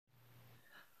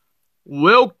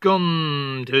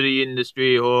Welcome to the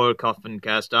Industry Horror Coffin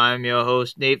Cast. I'm your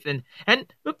host, Nathan.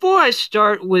 And before I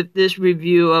start with this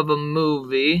review of a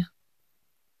movie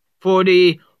for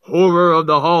the horror of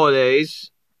the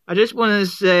holidays, I just want to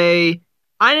say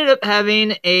I ended up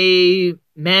having a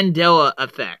Mandela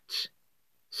effect.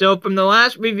 So from the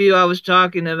last review, I was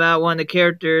talking about one of the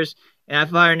characters, and I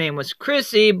thought her name was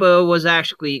Chrissy, but it was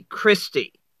actually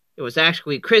Christy. It was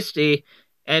actually Christy,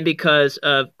 and because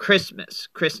of Christmas.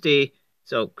 Christy,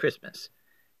 so Christmas.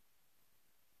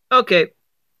 Okay.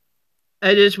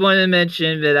 I just wanted to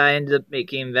mention that I ended up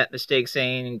making that mistake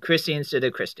saying Chrissy instead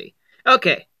of Christy.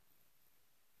 Okay.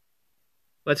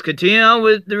 Let's continue on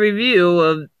with the review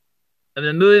of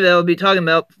the movie that I'll be talking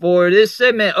about for this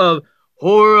segment of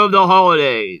Horror of the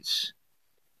Holidays.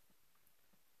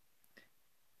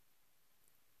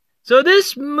 So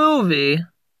this movie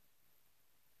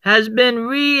has been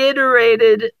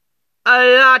reiterated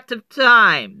a lot of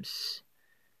times.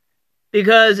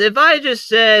 Because if I just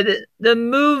said the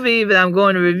movie that I'm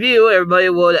going to review, everybody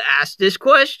would ask this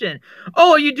question.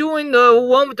 Oh, are you doing the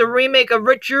one with the remake of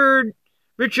Richard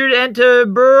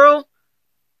Attenborough?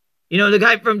 You know, the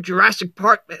guy from Jurassic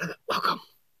Park. Welcome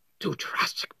to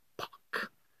Jurassic Park.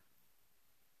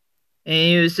 And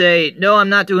you say, no, I'm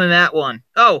not doing that one.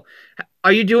 Oh,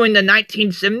 are you doing the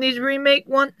 1970s remake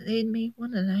one? They made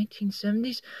one in the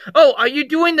 1970s? Oh, are you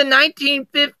doing the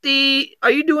 1950s?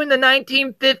 Are you doing the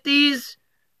 1950s?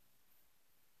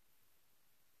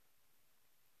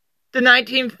 The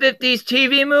 1950s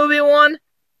TV movie one?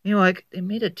 You're like, they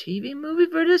made a TV movie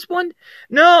for this one?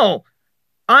 No!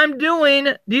 I'm doing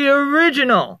the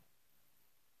original.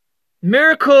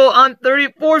 Miracle on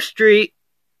 34th Street,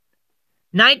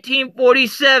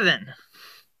 1947.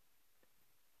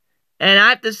 And I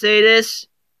have to say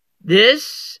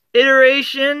this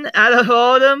iteration out of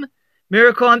all of them,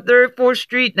 Miracle on 34th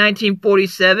Street,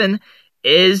 1947,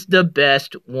 is the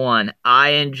best one. I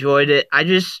enjoyed it. I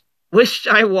just wish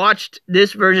I watched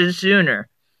this version sooner.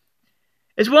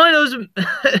 It's one of those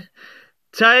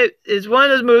it's one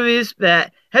of those movies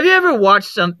that, have you ever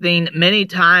watched something many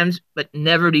times but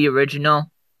never the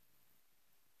original?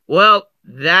 Well,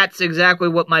 that's exactly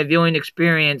what my viewing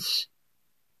experience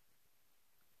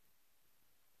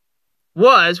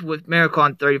was with Miracle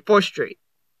on 34th Street.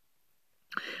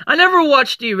 I never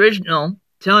watched the original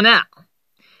till now.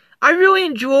 I really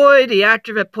enjoy the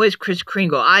actor that plays Kris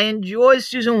Kringle. I enjoy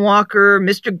Susan Walker,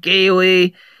 Mr.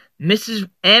 Gailey,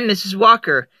 Mrs.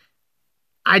 Walker.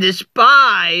 I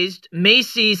despised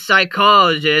Macy's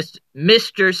psychologist,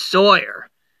 Mr. Sawyer.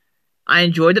 I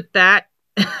enjoyed the fact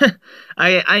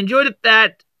I enjoyed the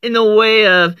fact in the way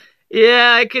of,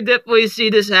 yeah, I could definitely see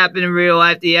this happen in real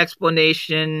life, the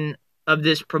explanation of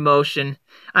this promotion.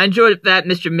 I enjoyed the fact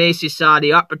Mr. Macy saw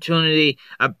the opportunity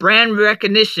of brand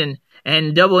recognition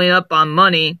and doubling up on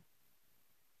money,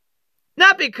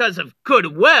 not because of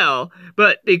goodwill,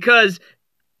 but because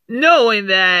knowing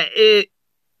that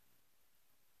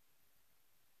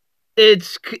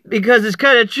it's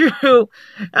kind of true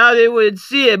how they would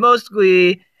see it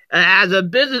mostly as a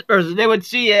business person. They would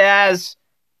see it as,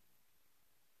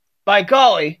 by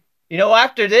golly, you know,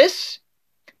 after this,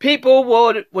 people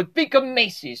would think of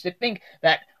Macy's. They think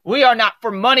that we are not for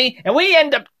money, and we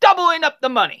end up doubling up the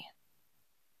money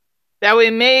that we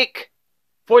make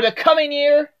for the coming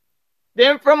year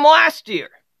than from last year.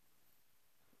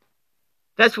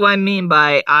 That's what I mean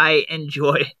by I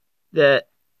enjoyed the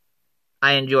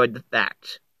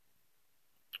fact.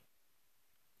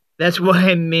 That's what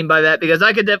I mean by that, because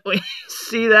I could definitely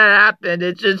see that happen.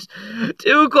 It's just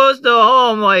too close to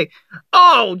home. Like,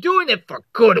 oh, doing it for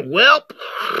goodwill?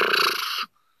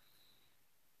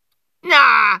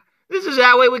 Nah, this is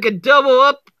that way we could double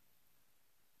up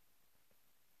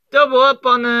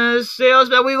on the sales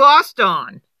that we lost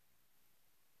on.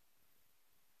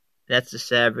 That's the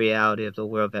sad reality of the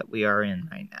world that we are in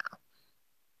right now.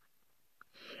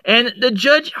 And the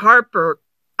Judge Harper,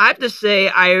 I have to say,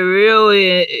 I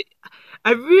really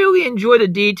enjoy the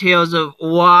details of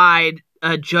why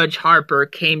Judge Harper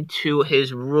came to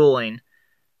his ruling.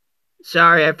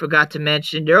 Sorry, I forgot to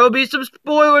mention, there will be some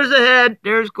spoilers ahead.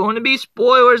 There's going to be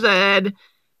spoilers ahead.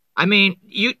 I mean,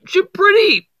 you should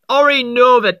pretty already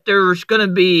know that there's going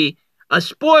to be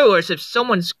spoilers if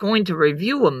someone's going to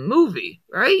review a movie,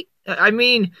 right? I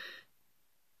mean,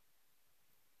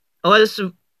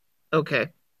 okay.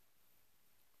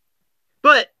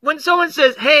 But when someone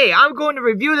says, hey, I'm going to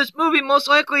review this movie, most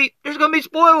likely there's going to be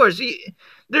spoilers.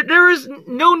 There is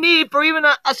no need for even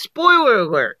a spoiler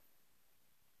alert.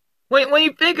 When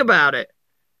you think about it.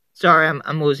 Sorry,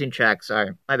 I'm losing track.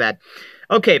 Sorry, my bad.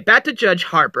 Okay, back to Judge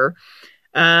Harper.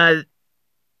 The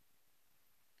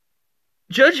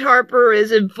Judge Harper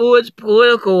is influenced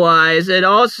political-wise, and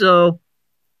also,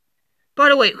 by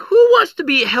the way, who wants to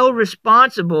be held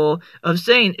responsible of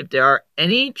saying, if there are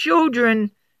any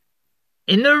children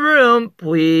in the room,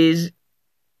 please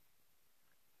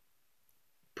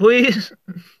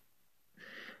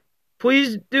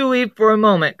do leave for a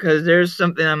moment, because there's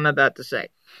something I'm about to say.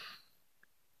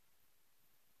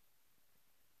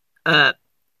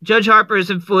 Judge Harper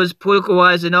is influenced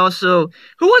political-wise, and also,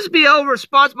 who wants to be held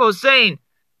responsible of saying,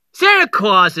 Santa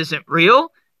Claus isn't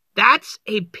real? That's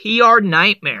a PR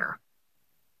nightmare.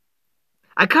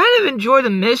 I kind of enjoy the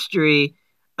mystery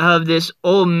of this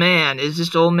old man. Is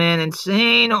this old man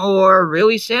insane or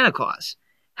really Santa Claus?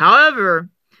 However,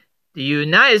 the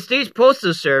United States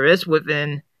Postal Service, with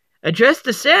an address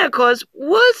to Santa Claus,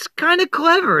 was kind of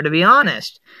clever, to be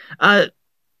honest.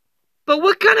 But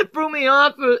what kind of threw me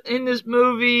off in this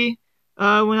movie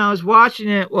when I was watching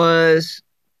it was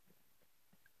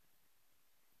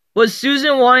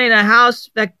Susan wanting a house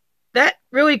that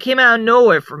really came out of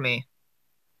nowhere for me.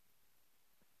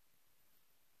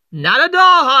 Not a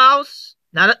dollhouse,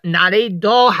 not a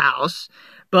dollhouse,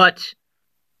 but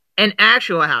an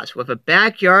actual house with a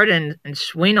backyard and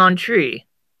swing on tree.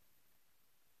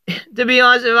 To be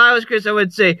honest, if I was Chris, I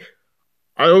would say,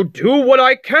 I'll do what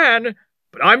I can,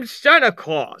 but I'm Santa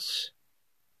Claus.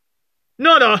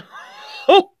 Not a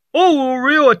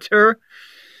realtor.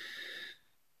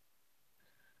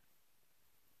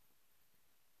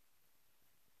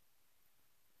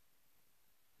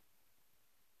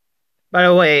 By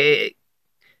the way,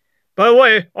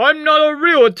 I'm not a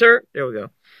realtor. There we go.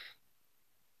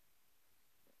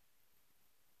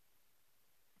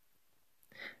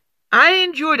 I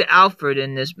enjoyed Alfred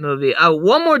in this movie.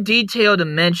 One more detail to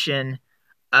mention.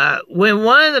 When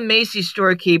one of the Macy's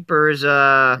storekeeper's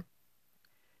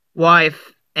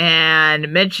wife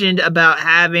and mentioned about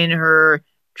having her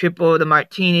triple the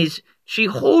martinis, she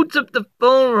holds up the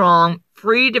phone wrong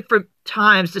 3 different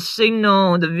times to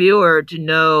signal the viewer to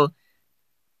know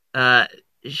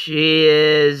she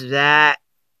is that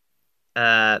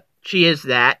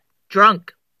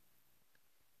drunk.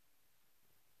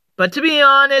 But to be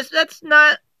honest, that's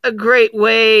not a great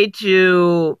way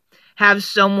to have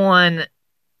someone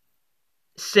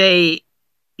say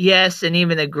yes and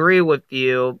even agree with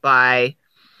you by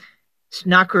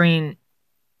snockering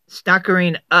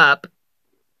up.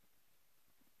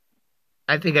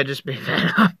 I think I just made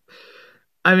that up.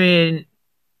 I mean,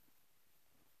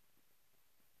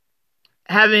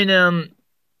 having them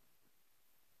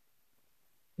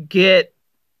get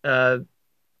a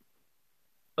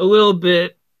little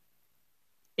bit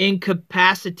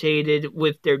incapacitated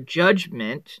with their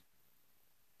judgment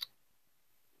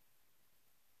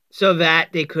so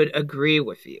that they could agree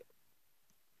with you.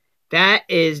 That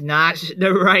is not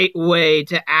the right way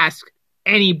to ask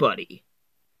anybody.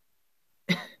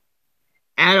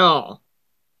 At all.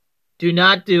 Do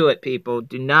not do it, people.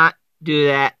 Do not do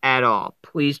that at all.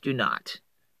 Please do not.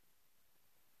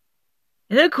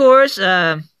 And of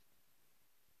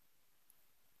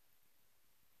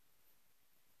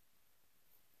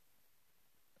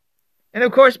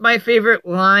course, my favorite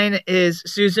line is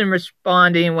Susan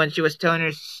responding when she was telling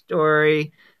her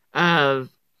story of,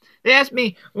 they asked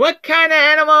me, what kind of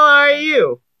animal are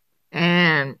you?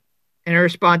 And her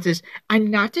response is, I'm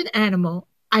not an animal,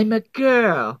 I'm a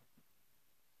girl.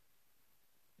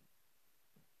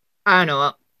 I don't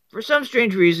know, for some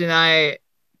strange reason, I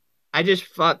just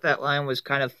thought that line was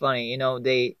kind of funny. You know,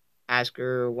 they ask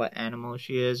her what animal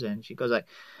she is, and she goes like,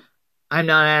 I'm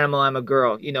not an animal, I'm a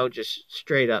girl. You know, just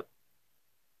straight up.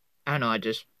 I don't know, I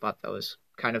just thought that was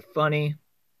kind of funny.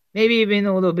 Maybe even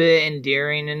a little bit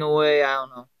endearing in a way, I don't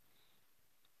know.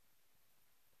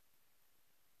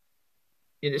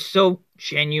 It is so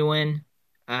genuine.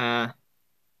 To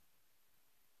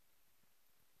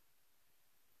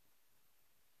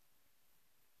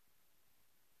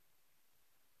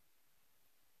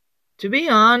be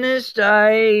honest,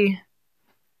 I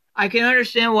can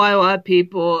understand why a lot of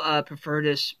people prefer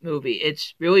this movie.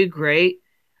 It's really great.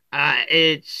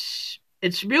 It's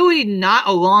really not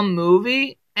a long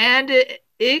movie, and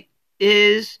it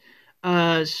is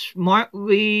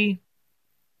smartly.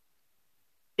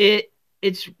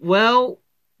 It's well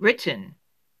written.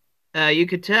 You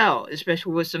could tell,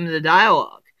 especially with some of the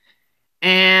dialogue.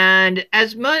 And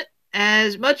as much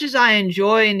as I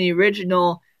enjoy in the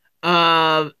original,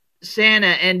 Santa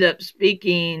end up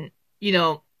speaking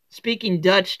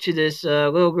Dutch to this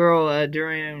little girl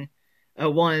during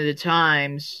one of the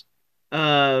times.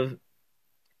 I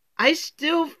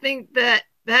still think that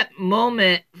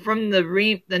moment from the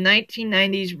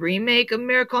 1990s remake of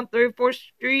Miracle on 34th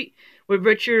Street with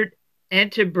Richard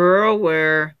Attenborough,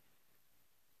 where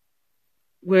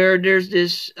where there's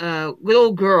this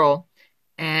little girl,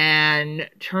 and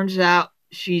turns out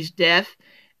she's deaf,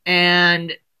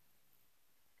 and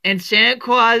Santa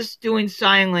Claus doing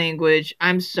sign language.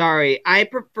 I'm sorry, I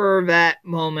prefer that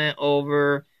moment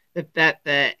over the fact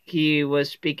that he was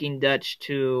speaking Dutch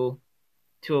to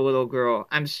a little girl.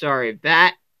 I'm sorry,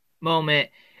 that moment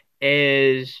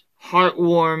is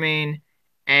heartwarming,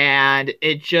 and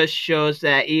it just shows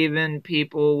that even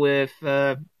people with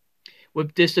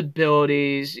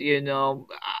disabilities,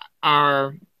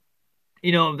 are,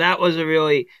 that was a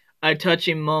really a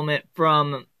touching moment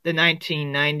from the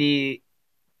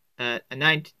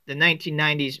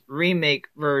 1990s remake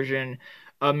version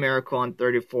of Miracle on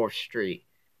 34th Street.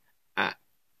 Uh,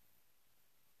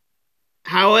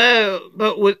 However,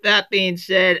 but with that being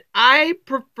said, I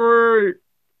prefer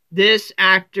this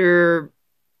actor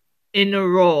in the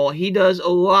role. He does a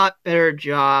lot better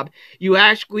job. You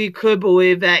actually could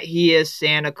believe that he is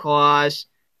Santa Claus.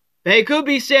 But he could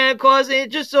be Santa Claus, and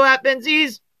it just so happens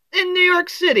he's in New York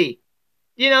City.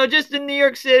 Just in New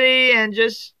York City and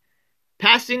just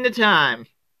passing the time.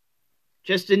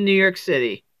 Just in New York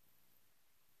City.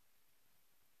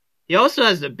 He also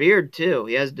has the beard, too.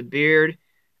 He has the beard.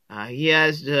 He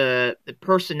has the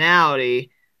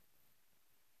personality.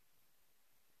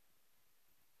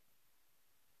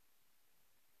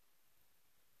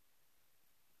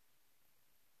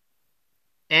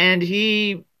 And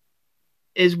he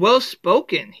is well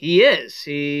spoken. He is.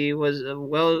 He was a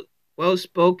well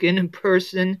spoken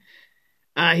person.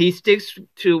 He sticks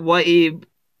to what he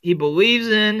believes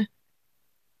in.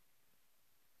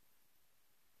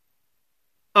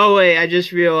 Oh wait, I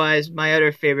just realized my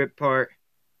other favorite part.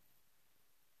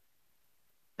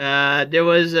 There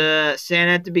was a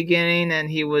Santa at the beginning, and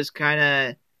he was kind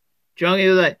of drunk. He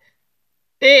was like,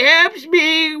 "It helps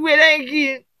me when I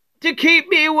get to keep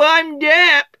me warmed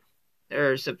up,"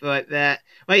 or something like that.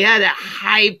 Like, he had a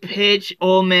high pitched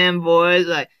old man voice,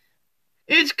 like,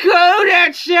 "It's cold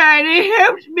outside. It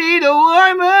helps me to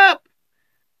warm up."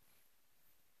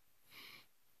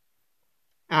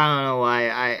 I don't know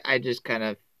why. I just kind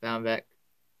of found that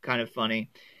kind of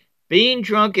funny. Being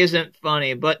drunk isn't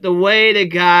funny, but the way the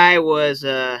guy was,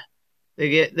 the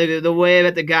way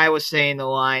that the guy was saying the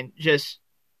line just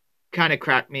kind of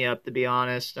cracked me up, to be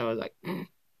honest. I was like,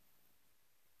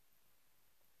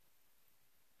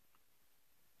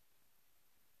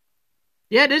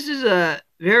 yeah, this is a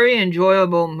very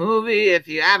enjoyable movie. If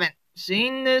you haven't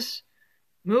seen this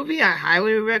movie, I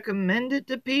highly recommend it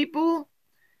to people.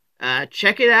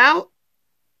 Check it out.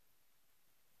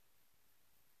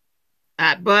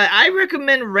 But I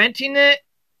recommend renting it.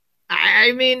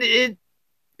 I mean,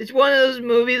 it's one of those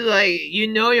movies, like,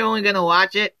 you're only gonna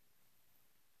watch it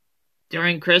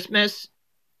during Christmas.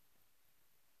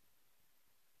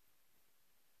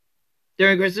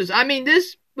 I mean,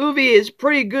 this movie is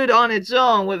pretty good on its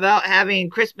own without having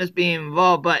Christmas being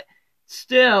involved, but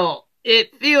still,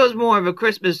 it feels more of a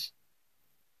Christmas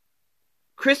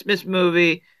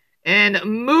movie, and a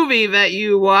movie that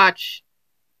you watch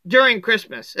during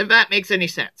Christmas, if that makes any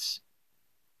sense.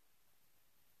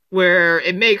 Where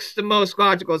it makes the most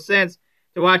logical sense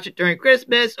to watch it during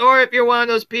Christmas, or if you're one of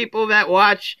those people that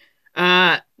watch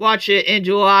it in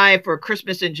July for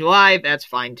Christmas in July, that's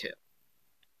fine too.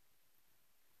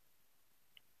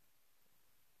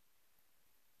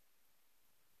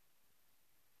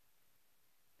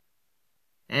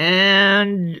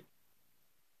 And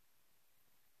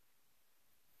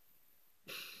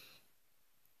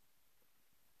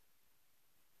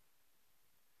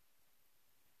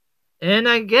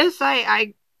I guess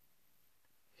I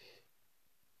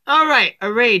all right,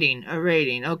 a rating.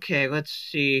 Okay, let's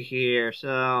see here.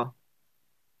 So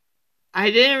I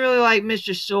didn't really like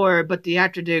Mr. Sawyer, but the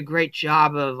actor did a great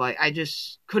job of, like, I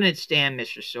just couldn't stand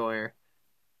Mr. Sawyer.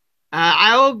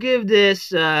 I will give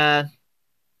this oh,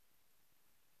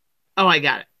 I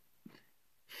got it.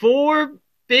 4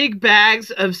 big bags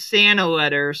of Santa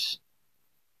letters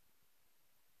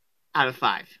out of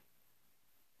 5.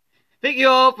 Thank you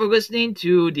all for listening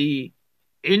to the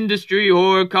Industry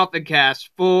Horror Coffee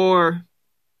Cast for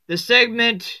the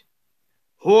segment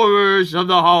Horror of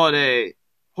the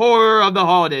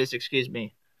Holidays, excuse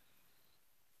me.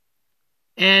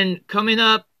 And coming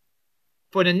up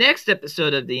for the next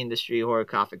episode of the Industry Horror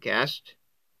Coffee Cast,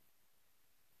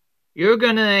 you're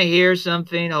gonna hear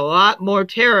something a lot more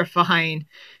terrifying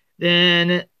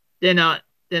than a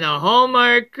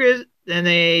Hallmark, than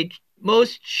a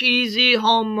most cheesy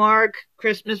Hallmark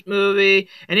Christmas movie,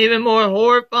 and even more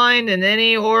horrifying than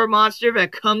any horror monster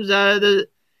that comes out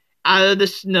of the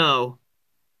snow.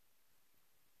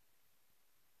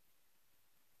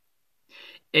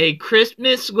 A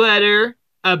Christmas letter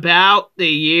about the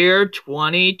year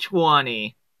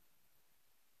 2020.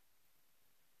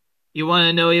 You want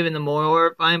to know even the more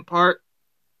horrifying part?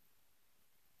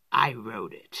 I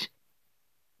wrote it.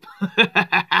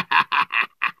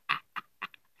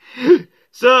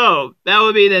 So, that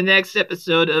will be the next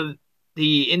episode of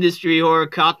the Industry Horror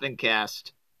Coffin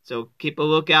Cast. So, keep a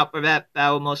lookout for that. That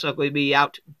will most likely be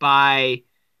out by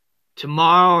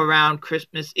tomorrow around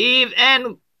Christmas Eve.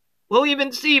 And we'll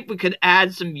even see if we could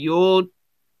add some Yule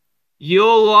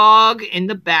log in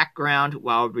the background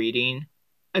while reading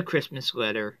a Christmas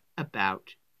letter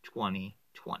about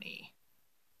 2020.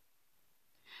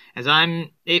 As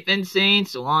I'm Nathan saying,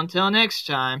 so long till next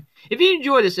time. If you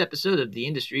enjoyed this episode of the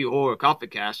Industry Horror Coffee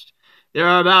Cast, there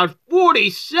are about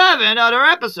 47 other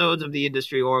episodes of the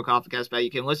Industry Horror Coffee Cast that you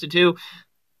can listen to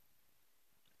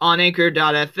on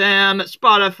Anchor.fm,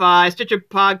 Spotify, Stitcher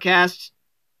Podcasts.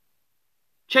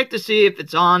 Check to see if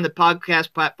it's on the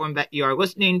podcast platform that you are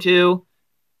listening to.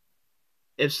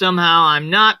 If somehow I'm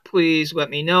not, please let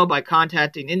me know by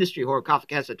contacting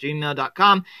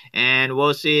industryhorrorcoffeecast@gmail.com, and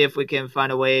we'll see if we can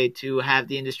find a way to have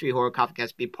the Industry Horror Coffee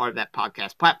Cast be part of that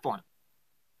podcast platform.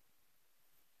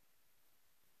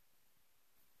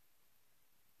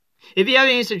 If you have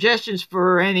any suggestions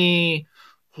for any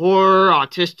horror,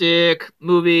 autistic,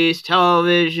 movies,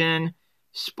 television,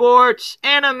 sports,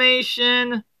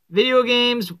 animation, video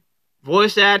games,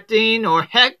 voice acting, or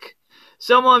heck,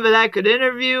 someone that I could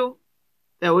interview,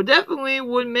 that would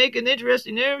make an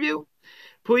interesting interview,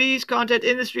 please contact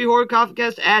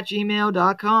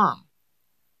industryhorrorcoffeecast@gmail.com.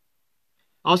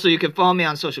 Also, you can follow me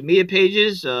on social media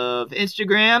pages of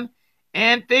Instagram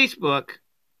and Facebook.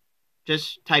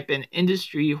 Just type in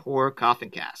Industry Horror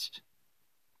Coffin Cast.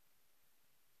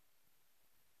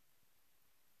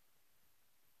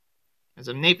 As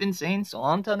I'm Nathan saying, so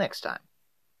long until next time.